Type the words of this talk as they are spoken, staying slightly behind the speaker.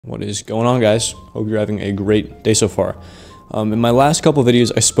What is going on, guys? Hope you're having a great day so far. In my last couple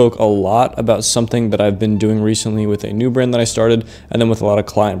videos, I spoke a lot about something that I've been doing recently with a new brand that I started, and then with a lot of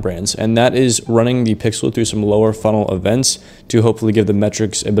client brands, and that is running the pixel through some lower funnel events to hopefully give the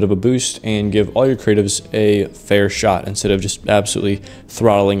metrics a bit of a boost and give all your creatives a fair shot instead of just absolutely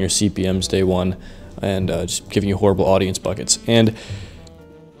throttling your CPMs day one and just giving you horrible audience buckets. And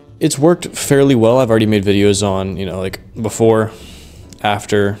it's worked fairly well. I've already made videos on, like before,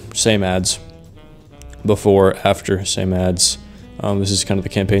 after, same ads, before, after, same ads. This is kind of the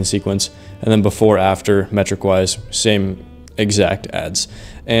campaign sequence. And then before, after, metric wise, same exact ads.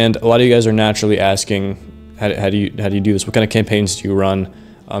 And a lot of you guys are naturally asking, how do you do this? What kind of campaigns do you run?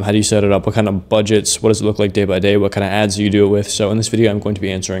 How do you set it up? What kind of budgets? What does it look like day by day? What kind of ads do you do it with? So in this video, I'm going to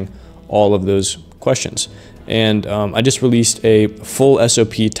be answering all of those questions. And I just released a full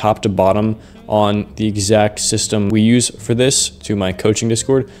SOP top to bottom on the exact system we use for this to my coaching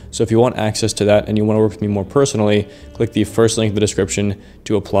Discord. So if you want access to that and you want to work with me more personally, click the first link in the description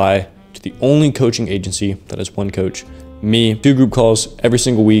to apply to the only coaching agency that has one coach, me. 2 group calls every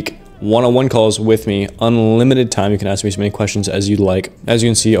single week, one-on-one calls with me, unlimited time. You can ask me as many questions as you'd like. As you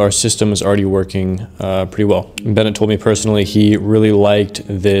can see, our system is already working pretty well. Bennett told me personally he really liked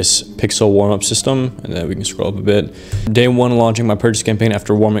this pixel warm-up system, and then we can scroll up a bit. Day one launching my purchase campaign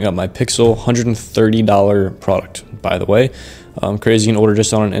after warming up my pixel, $130 product, by the way. Crazy in order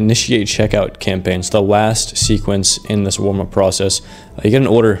just on an initiate checkout campaign. So the last sequence in this warm-up process, you get an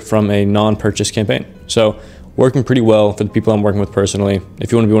order from a non-purchase campaign. So working pretty well for the people I'm working with personally.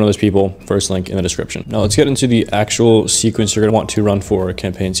 If you want to be one of those people, first link in the description. Now let's get into the actual sequence you're going to want to run for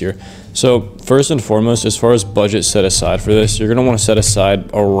campaigns here. So first and foremost, as far as budget set aside for this, you're going to want to set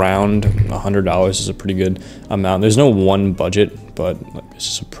aside around $100 is a pretty good amount. There's no one budget, but this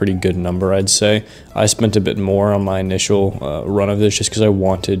is a pretty good number, I'd say. I spent a bit more on my initial run of this just because I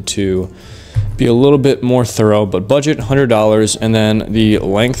wanted to be a little bit more thorough, but budget $100, and then the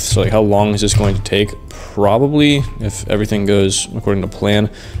length, so like how long is this going to take? Probably, if everything goes according to plan,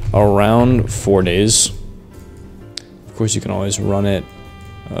 around 4 days. Of course, you can always run it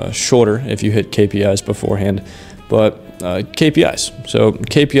shorter if you hit KPIs beforehand, but KPIs. So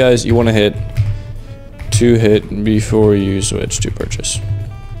KPIs you want to hit before you switch to purchase.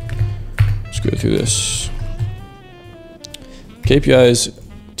 Let's go through this. KPIs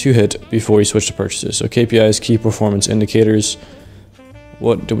to hit before you switch to purchases. So KPIs, key performance indicators.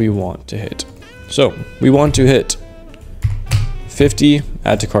 What do we want to hit? So we want to hit 50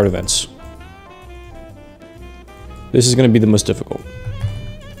 add to cart events. This is going to be the most difficult.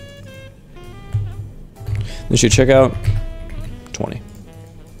 Then you check out 20.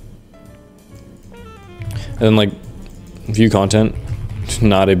 And then like view content,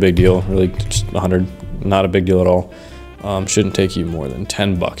 not a big deal, really just 100, not a big deal at all. Shouldn't take you more than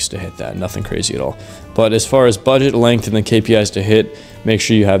 $10 to hit that, nothing crazy at all. But as far as budget, length, and the KPIs to hit, make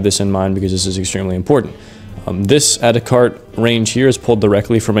sure you have this in mind because this is extremely important. This add to cart range here is pulled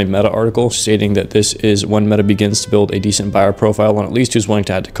directly from a Meta article stating that this is when Meta begins to build a decent buyer profile on at least who's willing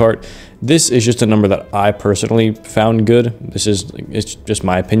to add to cart. This is just a number that I personally found good. It's just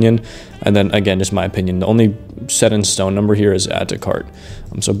my opinion. And then again, just my opinion. The only set in stone number here is add to cart.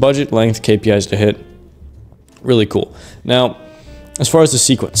 So budget, length, KPIs to hit, really cool. Now, as far as the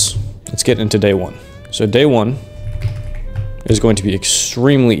sequence, let's get into day one. So day one is going to be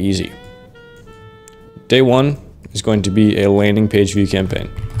extremely easy. Day one is going to be a landing page view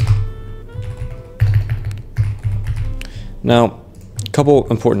campaign. Now, a couple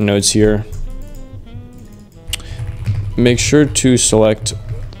important notes here. Make sure to select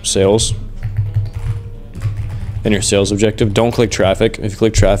sales and your sales objective. Don't click traffic. If you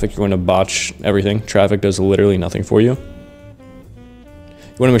click traffic, you're going to botch everything. Traffic does literally nothing for you.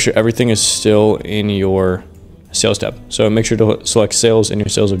 You want to make sure everything is still in your sales tab. So make sure to select sales in your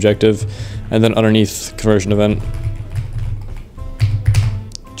sales objective, and then underneath conversion event,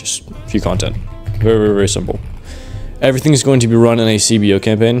 just view content. Very, very, very simple. Everything is going to be run in a CBO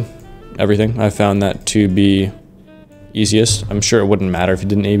campaign. Everything. I found that to be easiest. I'm sure it wouldn't matter if you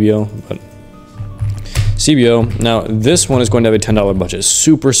did an ABO, but CBO. Now this one is going to have a $10 budget,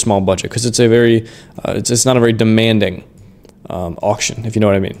 super small budget, because it's a very, it's not a very demanding auction, if you know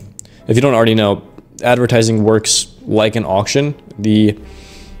what I mean. If you don't already know, advertising works like an auction. The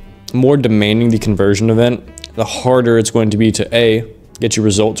more demanding the conversion event, the harder it's going to be to A, get you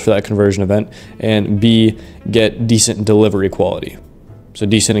results for that conversion event, and B, get decent delivery quality. So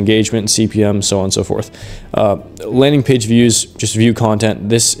decent engagement, CPM, so on and so forth. Landing page views, just view content.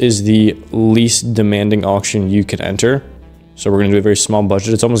 This is the least demanding auction you can enter. So we're gonna do a very small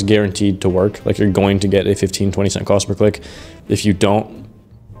budget. It's almost guaranteed to work. Like you're going to get a 15, 20 cent cost per click. If you don't,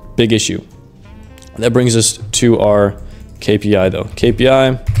 big issue. That brings us to our KPI though. KPI,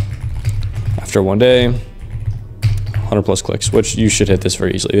 after 1 day, 100 plus clicks, which you should hit this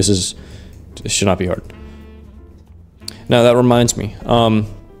very easily. This should not be hard. Now that reminds me,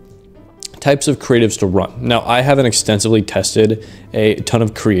 types of creatives to run. Now I haven't extensively tested a ton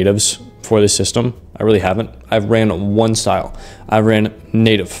of creatives for this system. I really haven't. I've ran one style. I've ran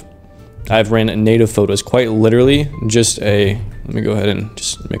native. I've ran native photos, quite literally just let me go ahead and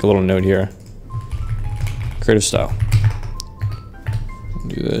just make a little note here. Creative style.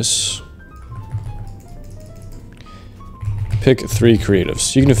 Do this. Pick 3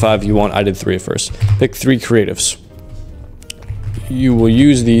 creatives. You can do 5 if you want. I did 3 at first. Pick 3 creatives. You will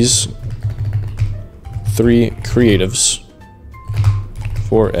use these 3 creatives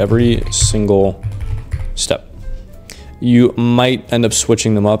for every single step. You might end up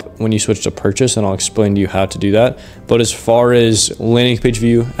switching them up when you switch to purchase, and I'll explain to you how to do that. But as far as landing page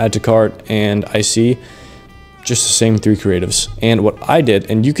view, add to cart, and IC, just the same 3 creatives. And what I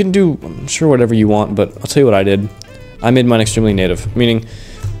did, and you can do, I'm sure, whatever you want, but I'll tell you what I did. I made mine extremely native, meaning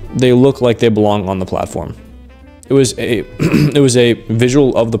they look like they belong on the platform. It was a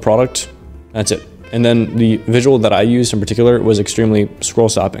visual of the product. That's it. And then the visual that I used in particular was extremely scroll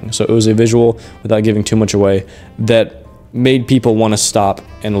stopping. So it was a visual, without giving too much away, that made people want to stop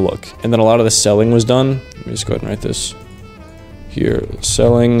and look. And then a lot of the selling was done. Let me just go ahead and write this here.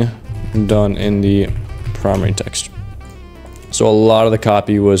 Selling done in the primary text. So a lot of the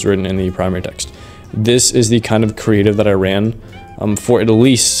copy was written in the primary text. This is the kind of creative that I ran for at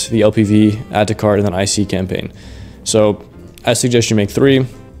least the LPV, add to cart, and then IC campaign. So I suggest you make 3.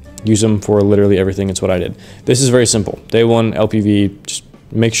 Use them for literally everything. It's what I did. This is very simple. Day 1, LPV, just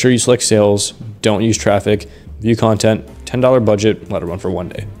make sure you select sales, don't use traffic, view content, $10 budget, let it run for 1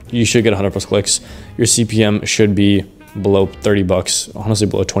 day. You should get 100 plus clicks. Your CPM should be below 30 bucks, honestly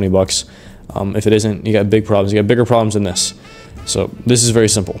below 20 bucks. If it isn't, you got big problems. You got bigger problems than this. So this is very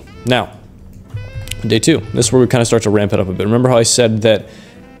simple. Now, day 2, this is where we kind of start to ramp it up a bit. Remember how I said that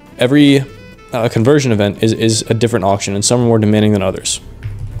every conversion event is a different auction, and some are more demanding than others.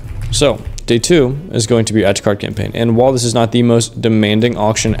 So day 2 is going to be add to cart campaign. And while this is not the most demanding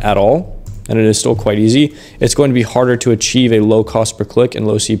auction at all, and it is still quite easy, it's going to be harder to achieve a low cost per click and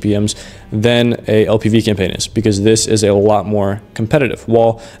low CPMs than a LPV campaign is, because this is a lot more competitive.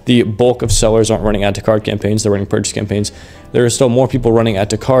 While the bulk of sellers aren't running add to cart campaigns, they're running purchase campaigns, there are still more people running add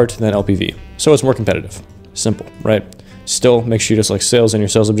to cart than LPV. So it's more competitive. Simple, right? Still, make sure you just select sales and your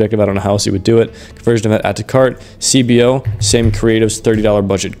sales objective. I don't know how else you would do it. Conversion event, add to cart. CBO, same creatives, $30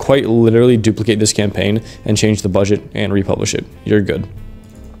 budget. Quite literally duplicate this campaign and change the budget and republish it. You're good.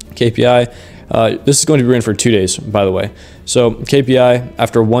 KPI, this is going to be ran for 2 days, by the way. So KPI,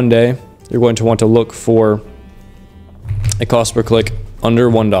 after 1 day, you're going to want to look for a cost per click under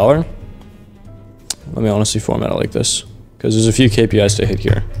 $1. Let me honestly format it like this, because there's a few KPIs to hit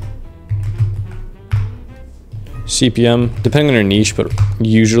here. CPM, depending on your niche, but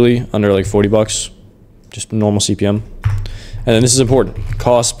usually under like 40 bucks, just normal CPM. And then this is important,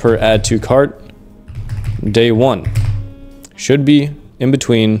 cost per add to cart, day 1, should be in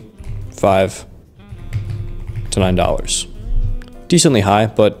between $5 to $9. Decently high,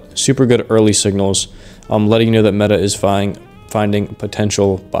 but super good early signals, letting you know that Meta is finding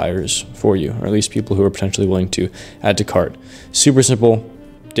potential buyers for you, or at least people who are potentially willing to add to cart. Super simple.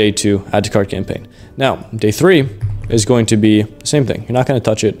 Day 2, add to cart campaign. Now, day 3 is going to be the same thing. You're not going to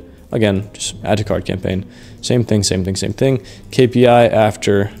touch it. Again, just add to cart campaign. Same thing, same thing, same thing. KPI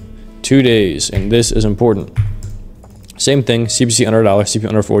after 2 days, and this is important. Same thing, CPC under $1, CPM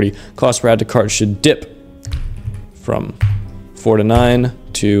under 40. Cost per add to cart should dip from $4 to $9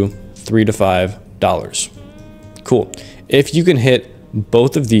 to $3 to $5. Cool. If you can hit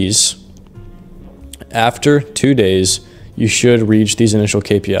both of these after 2 days, you should reach these initial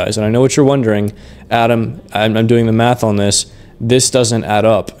KPIs. And I know what you're wondering, Adam, I'm doing the math on this. This doesn't add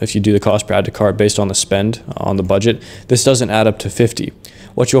up if you do the cost per add to cart based on the spend on the budget. This doesn't add up to 50.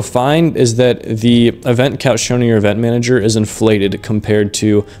 What you'll find is that the event count shown in your event manager is inflated compared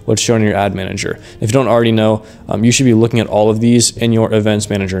to what's shown in your ad manager. If you don't already know, you should be looking at all of these in your events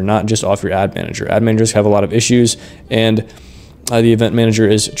manager, not just off your ad manager. Ad managers have a lot of issues, and the event manager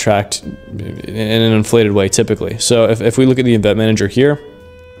is tracked in an inflated way typically. So if we look at the event manager here,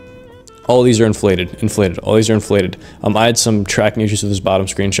 all these are inflated, all these are inflated. I had some tracking issues with this bottom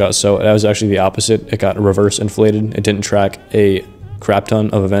screenshot, so that was actually the opposite. It got reverse inflated. It didn't track a crap ton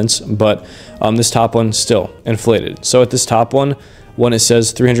of events, but this top one still inflated. So at this top one, when it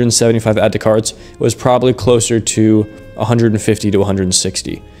says 375 add to carts, it was probably closer to 150 to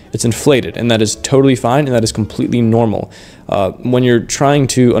 160. It's inflated, and that is totally fine, and that is completely normal. When you're trying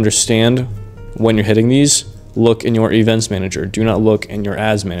to understand when you're hitting these, look in your events manager. Do not look in your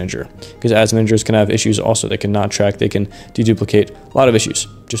ads manager, because ads managers can have issues also. They can not track, they can deduplicate, a lot of issues.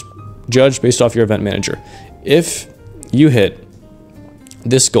 Just judge based off your event manager. If you hit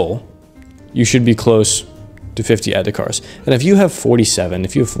this goal, you should be close to 50 add to carts. And if you have 47,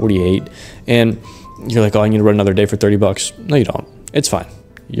 if you have 48, and you're like, oh, I need to run another day for 30 bucks. No, you don't. It's fine.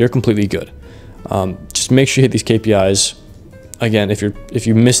 You're completely good. Just make sure you hit these KPIs. Again, if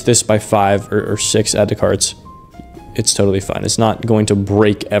you miss this by 5 or 6 add to carts, it's totally fine. It's not going to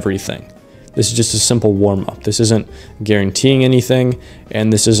break everything. This is just a simple warm up. This isn't guaranteeing anything,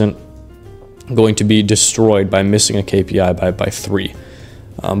 and this isn't going to be destroyed by missing a KPI by 3.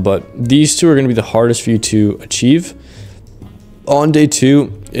 But these two are going to be the hardest for you to achieve. On day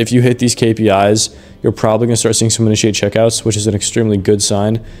 2, if you hit these KPIs, you're probably going to start seeing some initiate checkouts, which is an extremely good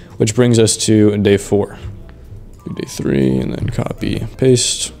sign, which brings us to day 4. Do day 3 and then copy,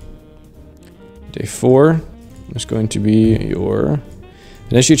 paste. Day 4 is going to be your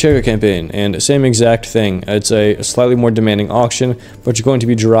initiate checkout campaign, and same exact thing. It's a slightly more demanding auction, but you're going to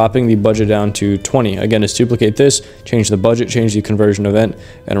be dropping the budget down to 20. Again, just duplicate this, change the budget, change the conversion event,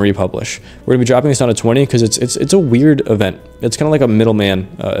 and republish. We're gonna be dropping this down to 20 because it's a weird event. It's kind of like a middleman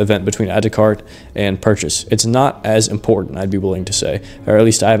event between add to cart and purchase. It's not as important, I'd be willing to say, or at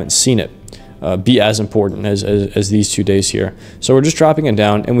least I haven't seen it be as important as these 2 days here. So we're just dropping it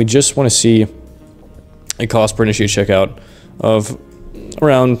down, and we just want to see a cost per initiate checkout of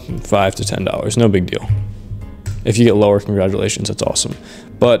around $5 to $10. No big deal. If you get lower, congratulations, that's awesome.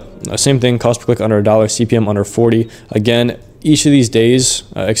 But same thing, cost per click under $1, CPM under 40. Again, each of these days,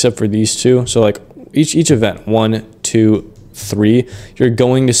 except for these 2, so like each event, 1, 2, 3, you're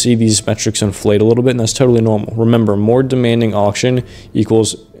going to see these metrics inflate a little bit, and that's totally normal. Remember, more demanding auction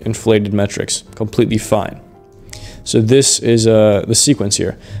equals inflated metrics. Completely fine. So this is the sequence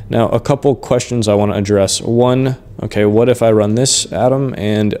here. Now, a couple questions I want to address. One, okay, what if I run this, Adam,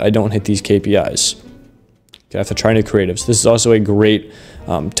 and I don't hit these KPIs? Okay, I have to try new creatives. This is also a great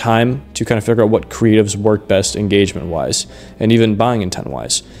time to kind of figure out what creatives work best engagement-wise and even buying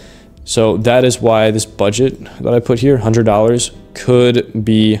intent-wise. So that is why this budget that I put here, $100, could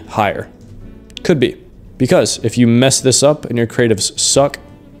be higher. Could be. Because if you mess this up and your creatives suck,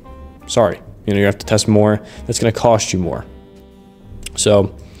 sorry. You have to test more. That's going to cost you more.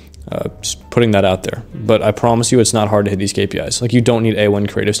 So just putting that out there. But I promise you it's not hard to hit these KPIs. Like, you don't need A1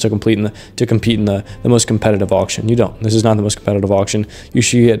 creatives to compete in the most competitive auction. You don't. This is not the most competitive auction. You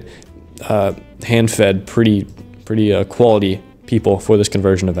should get hand-fed pretty quality people for this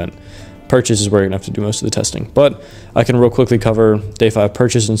conversion event. Purchase is where you're going to have to do most of the testing. But I can real quickly cover day 5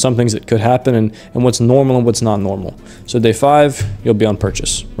 purchase and some things that could happen and what's normal and what's not normal. So day 5, you'll be on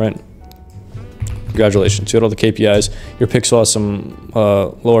purchase, right? Congratulations, you got all the KPIs. Your pixel has some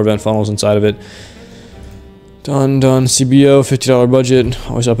lower event funnels inside of it. Done. CBO, $50 budget,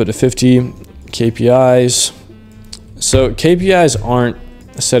 always up it to 50. KPIs. So KPIs aren't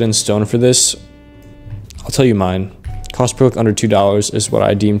set in stone for this. I'll tell you mine. Cost per click under $2 is what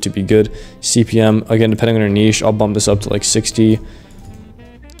I deem to be good. CPM, again, depending on your niche, I'll bump this up to like 60.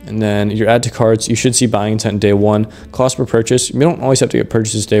 And then your add to carts, you should see buying intent day 1. Cost per purchase, you don't always have to get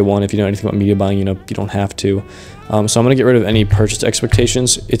purchases day 1. If you know anything about media buying, you know you don't have to. So I'm going to get rid of any purchase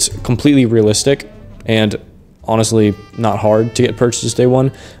expectations. It's completely realistic and honestly not hard to get purchases day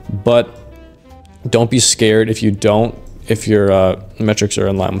 1. But don't be scared if you don't, if your metrics are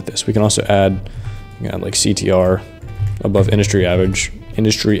in line with this. We can also add like CTR above industry average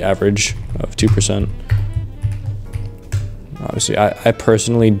of 2%. Obviously, I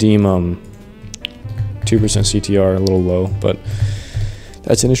personally deem 2% CTR a little low, but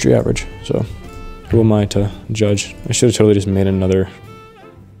that's industry average. So who am I to judge? I should have totally just made another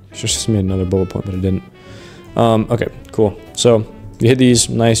bullet point, but I didn't. Okay, cool. So you hit these,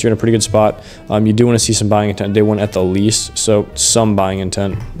 nice, you're in a pretty good spot. You do want to see some buying intent day 1 at the least. So some buying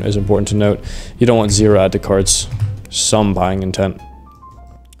intent is important to note. You don't want 0 add to carts, some buying intent.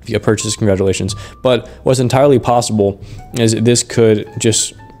 If you get purchases, congratulations. But what's entirely possible is this could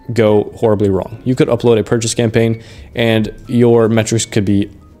just go horribly wrong. You could upload a purchase campaign and your metrics could be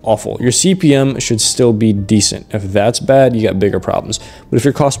awful. Your CPM should still be decent. If that's bad, you got bigger problems. But if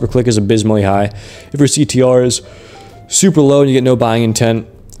your cost per click is abysmally high, if your CTR is super low and you get no buying intent,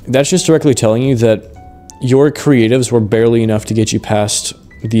 that's just directly telling you that your creatives were barely enough to get you past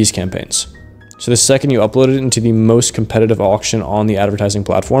these campaigns. So the second you uploaded it into the most competitive auction on the advertising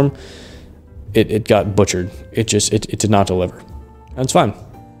platform, it got butchered. It did not deliver. That's fine.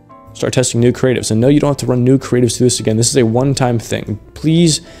 Start testing new creatives. And no, you don't have to run new creatives through this again. This is a one-time thing.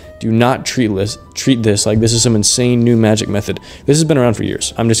 Please do not treat this like this is some insane new magic method. This has been around for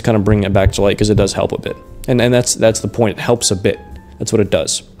years. I'm just kind of bringing it back to light because it does help a bit. And that's the point. It helps a bit. That's what it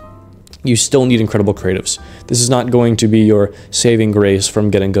does. You still need incredible creatives. This is not going to be your saving grace from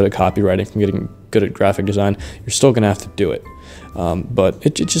getting good at copywriting, from getting good at graphic design. You're still going to have to do it. But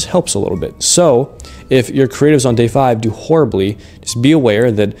it just helps a little bit. So if your creatives on day 5 do horribly, just be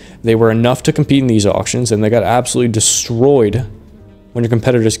aware that they were enough to compete in these auctions and they got absolutely destroyed when your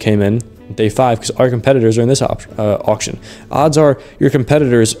competitors came in day 5, because our competitors are in this auction. Odds are your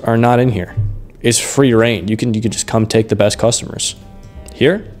competitors are not in here. It's free reign. You can just come take the best customers.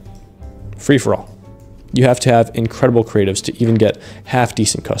 Here, free for all. You have to have incredible creatives to even get half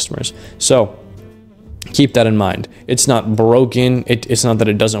decent customers. So keep that in mind. It's not broken. It's not that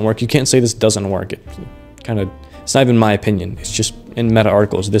it doesn't work. You can't say this doesn't work. It's not even my opinion. It's just in meta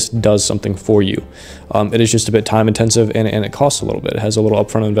articles, this does something for you. It is just a bit time intensive and it costs a little bit. It has a little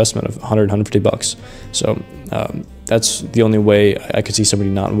upfront investment of 100, 150 bucks. So that's the only way I could see somebody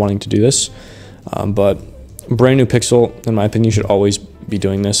not wanting to do this. But brand new pixel, in my opinion, you should always be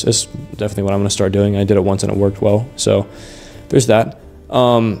doing this. It's definitely what I'm going to start doing. I did it once and it worked well. So there's that.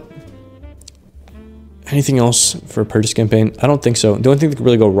 Anything else for a purchase campaign? I don't think so. The only thing that could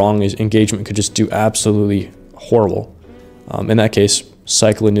really go wrong is engagement could just do absolutely horrible. In that case,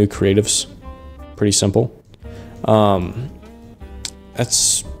 cycle in new creatives. Pretty simple.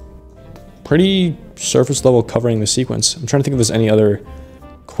 That's pretty surface level covering the sequence. I'm trying to think if there's any other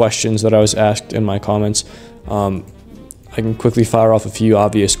questions that I was asked in my comments. I can quickly fire off a few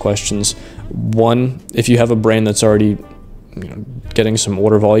obvious questions. One, if you have a brand that's already getting some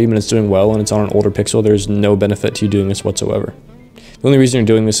order volume and it's doing well and it's on an older pixel, there's no benefit to you doing this whatsoever. The only reason you're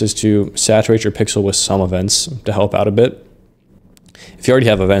doing this is to saturate your pixel with some events to help out a bit. If you already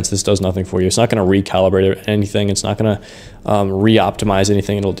have events, this does nothing for you. It's not going to recalibrate anything. It's not going to re-optimize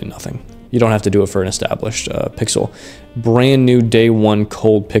anything. It'll do nothing. You don't have to do it for an established pixel. Brand new day 1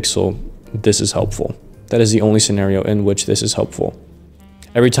 cold pixel, this is helpful. That is the only scenario in which this is helpful.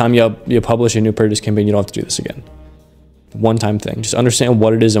 Every time you publish a new purchase campaign, you don't have to do this again. One-time thing. Just understand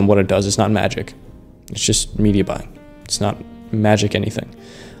what it is and what it does. It's not magic. It's just media buying. It's not magic anything.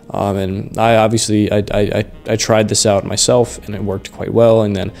 And I obviously tried this out myself and it worked quite well.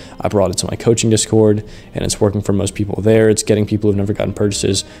 And then I brought it to my coaching Discord and it's working for most people there. It's getting people who've never gotten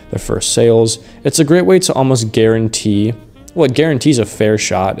purchases their first sales. It's a great way to almost guarantee, well, it guarantees a fair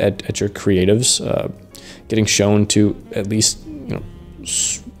shot at your creatives getting shown to at least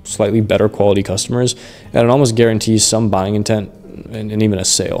slightly better quality customers, and it almost guarantees some buying intent and even a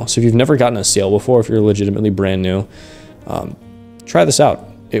sale. So if you've never gotten a sale before, if you're legitimately brand new, try this out.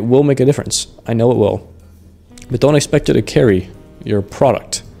 It will make a difference. I know it will. But don't expect it to carry your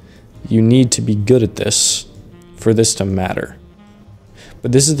product. You need to be good at this for this to matter.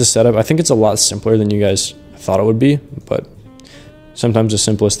 But this is the setup. I think it's a lot simpler than you guys thought it would be, but sometimes the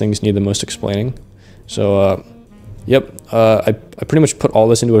simplest things need the most explaining. So yep, I pretty much put all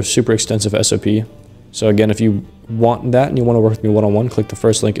this into a super extensive SOP. So again, if you want that and you want to work with me one-on-one, click the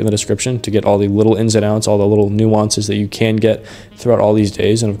first link in the description to get all the little ins and outs, all the little nuances that you can get throughout all these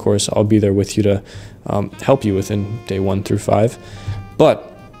days. And of course, I'll be there with you to help you within day 1 through 5.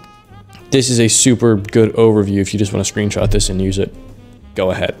 But this is a super good overview. If you just want to screenshot this and use it,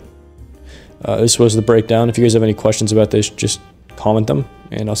 go ahead. This was the breakdown. If you guys have any questions about this, just comment them,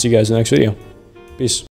 and I'll see you guys in the next video. Peace.